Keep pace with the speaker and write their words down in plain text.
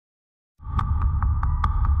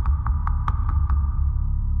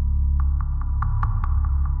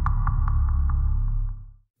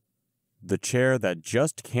The chair that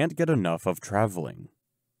just can't get enough of traveling.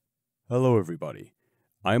 Hello everybody,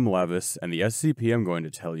 I'm Lavis, and the SCP I'm going to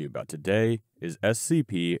tell you about today is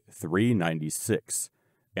SCP-396,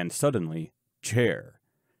 and suddenly, chair.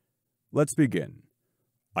 Let's begin.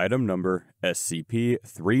 Item number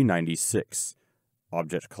SCP-396.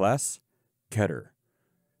 Object Class: Keter.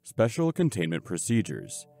 Special Containment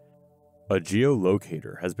Procedures. A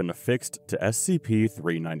geolocator has been affixed to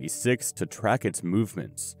SCP-396 to track its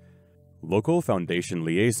movements. Local Foundation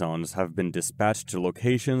liaisons have been dispatched to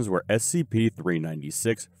locations where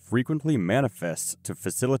SCP-396 frequently manifests to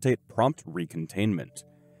facilitate prompt recontainment.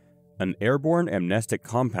 An airborne amnestic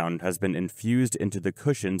compound has been infused into the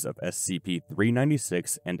cushions of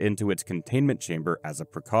SCP-396 and into its containment chamber as a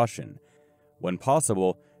precaution. When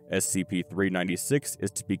possible, SCP-396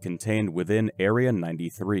 is to be contained within Area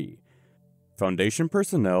 93. Foundation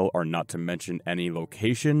personnel are not to mention any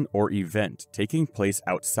location or event taking place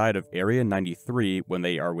outside of Area 93 when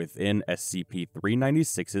they are within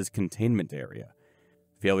SCP-396's containment area.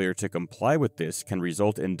 Failure to comply with this can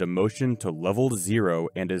result in demotion to Level 0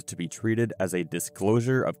 and is to be treated as a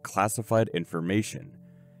disclosure of classified information.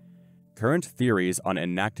 Current theories on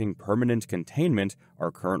enacting permanent containment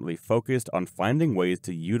are currently focused on finding ways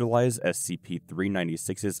to utilize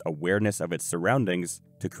SCP-396's awareness of its surroundings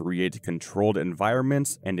to create controlled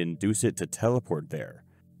environments and induce it to teleport there,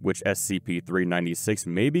 which SCP-396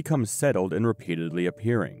 may become settled in repeatedly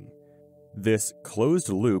appearing. This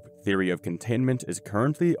closed-loop theory of containment is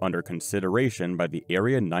currently under consideration by the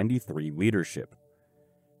Area 93 leadership.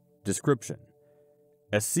 Description: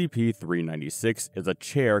 SCP-396 is a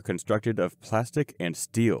chair constructed of plastic and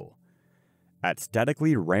steel. At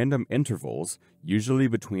statically random intervals, usually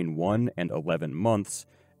between 1 and 11 months,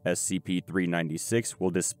 SCP-396 will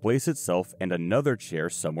displace itself and another chair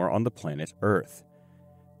somewhere on the planet Earth.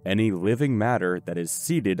 Any living matter that is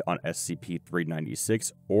seated on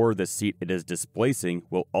SCP-396 or the seat it is displacing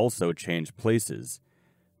will also change places.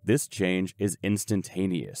 This change is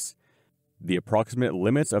instantaneous. The approximate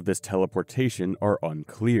limits of this teleportation are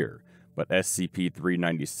unclear, but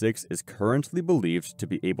SCP-396 is currently believed to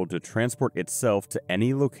be able to transport itself to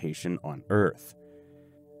any location on Earth.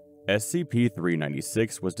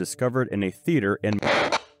 SCP-396 was discovered in a theater in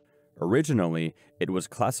Originally, it was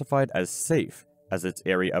classified as safe, as its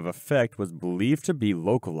area of effect was believed to be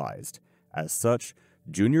localized. As such,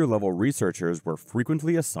 junior-level researchers were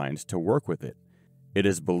frequently assigned to work with it. It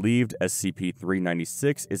is believed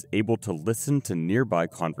SCP-396 is able to listen to nearby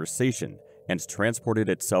conversation and transported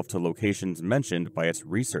itself to locations mentioned by its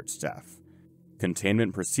research staff.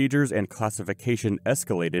 Containment procedures and classification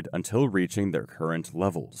escalated until reaching their current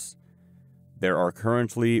levels. There are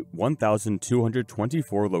currently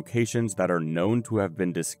 1,224 locations that are known to have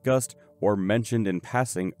been discussed or mentioned in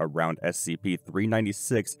passing around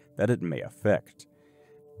SCP-396 that it may affect.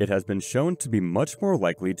 It has been shown to be much more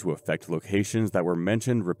likely to affect locations that were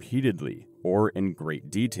mentioned repeatedly or in great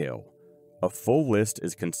detail. A full list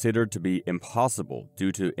is considered to be impossible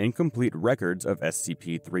due to incomplete records of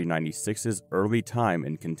SCP-396's early time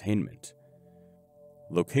in containment.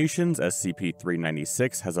 Locations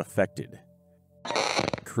SCP-396 has affected: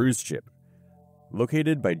 Cruise ship.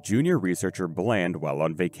 Located by junior researcher Bland while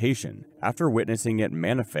on vacation, after witnessing it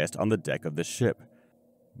manifest on the deck of the ship.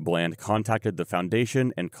 Bland contacted the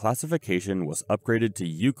Foundation and classification was upgraded to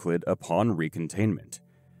Euclid upon recontainment.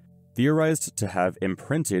 Theorized to have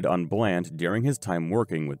imprinted on Bland during his time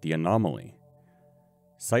working with the anomaly.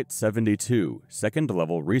 Site-72,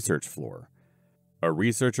 second-level research floor. A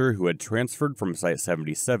researcher who had transferred from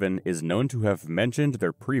Site-77 is known to have mentioned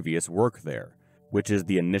their previous work there, which is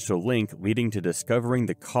the initial link leading to discovering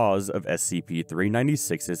the cause of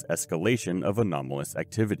SCP-396's escalation of anomalous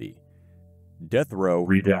activity. Death Row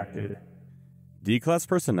Redacted. D-Class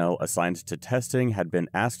personnel assigned to testing had been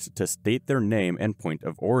asked to state their name and point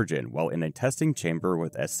of origin while in a testing chamber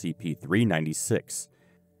with SCP-396.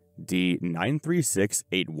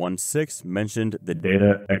 D-936816 mentioned the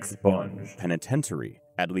Data Expunge Penitentiary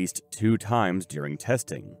at least 2 times during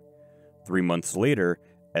testing. 3 months later,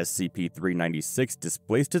 SCP-396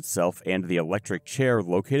 displaced itself and the electric chair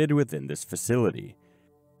located within this facility.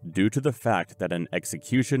 Due to the fact that an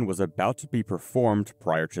execution was about to be performed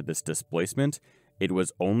prior to this displacement, it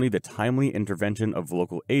was only the timely intervention of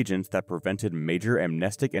local agents that prevented major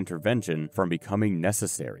amnestic intervention from becoming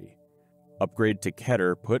necessary. Upgrade to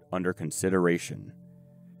Keter put under consideration.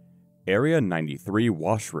 Area 93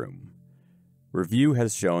 Washroom. Review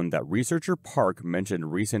has shown that researcher Park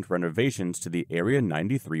mentioned recent renovations to the Area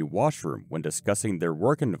 93 washroom when discussing their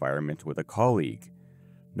work environment with a colleague.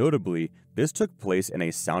 Notably, this took place in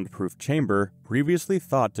a soundproof chamber previously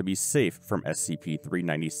thought to be safe from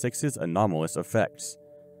SCP-396's anomalous effects.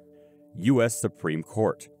 U.S. Supreme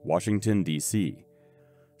Court, Washington, D.C.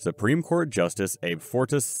 Supreme Court Justice Abe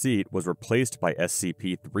Fortas' seat was replaced by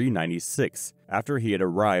SCP-396 after he had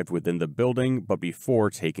arrived within the building but before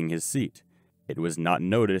taking his seat. It was not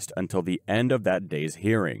noticed until the end of that day's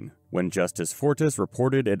hearing, when Justice Fortas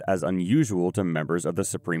reported it as unusual to members of the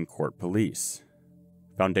Supreme Court Police.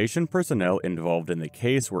 Foundation personnel involved in the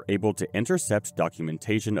case were able to intercept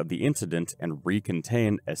documentation of the incident and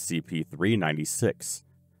recontain SCP-396.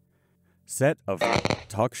 Set of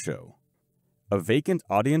talk show. A vacant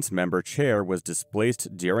audience member chair was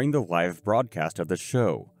displaced during the live broadcast of the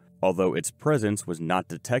show, although its presence was not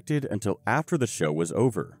detected until after the show was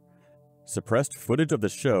over. Suppressed footage of the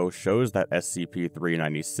show shows that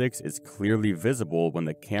SCP-396 is clearly visible when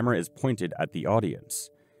the camera is pointed at the audience.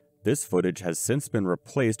 This footage has since been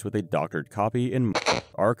replaced with a doctored copy in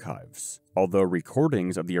archives, although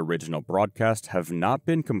recordings of the original broadcast have not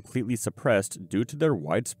been completely suppressed due to their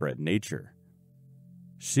widespread nature.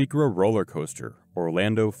 SheiKra Roller Coaster,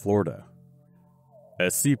 Orlando, Florida.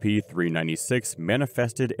 SCP-396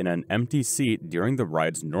 manifested in an empty seat during the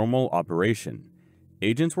ride's normal operation.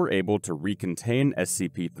 Agents were able to recontain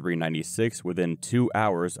SCP-396 within 2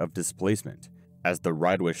 hours of displacement, as the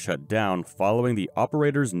ride was shut down following the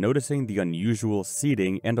operators noticing the unusual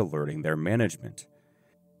seating and alerting their management.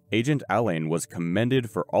 Agent Allain was commended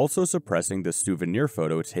for also suppressing the souvenir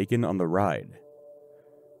photo taken on the ride.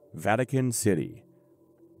 Vatican City.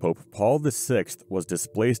 Pope Paul VI was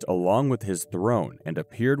displaced along with his throne and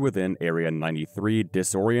appeared within Area 93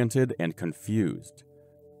 disoriented and confused.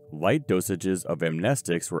 Light dosages of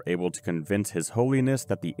amnestics were able to convince His Holiness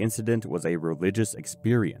that the incident was a religious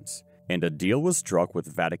experience, and a deal was struck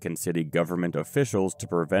with Vatican City government officials to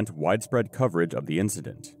prevent widespread coverage of the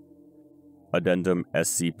incident. Addendum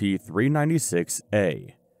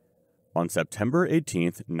SCP-396-A. On September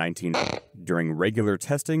 18, during regular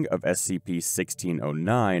testing of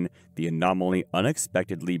SCP-1609, the anomaly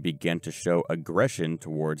unexpectedly began to show aggression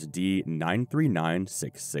towards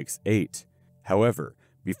D-939668. However,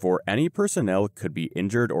 before any personnel could be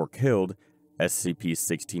injured or killed,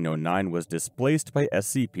 SCP-1609 was displaced by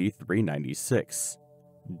SCP-396.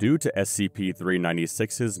 Due to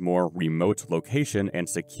SCP-396's more remote location and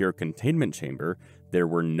secure containment chamber, there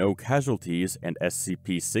were no casualties and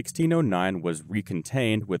SCP-1609 was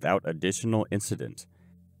recontained without additional incident.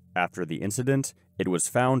 After the incident, it was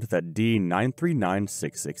found that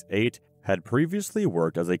D-939668 had previously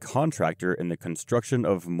worked as a contractor in the construction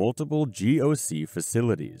of multiple GOC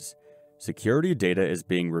facilities. Security data is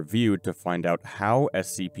being reviewed to find out how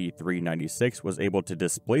SCP-396 was able to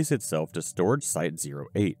displace itself to Storage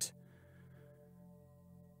Site-08.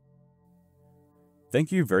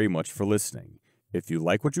 Thank you very much for listening. If you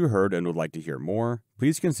like what you heard and would like to hear more,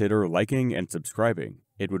 please consider liking and subscribing.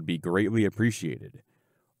 It would be greatly appreciated.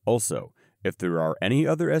 Also, if there are any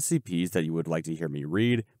other SCPs that you would like to hear me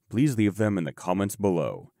read, please leave them in the comments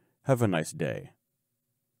below. Have a nice day.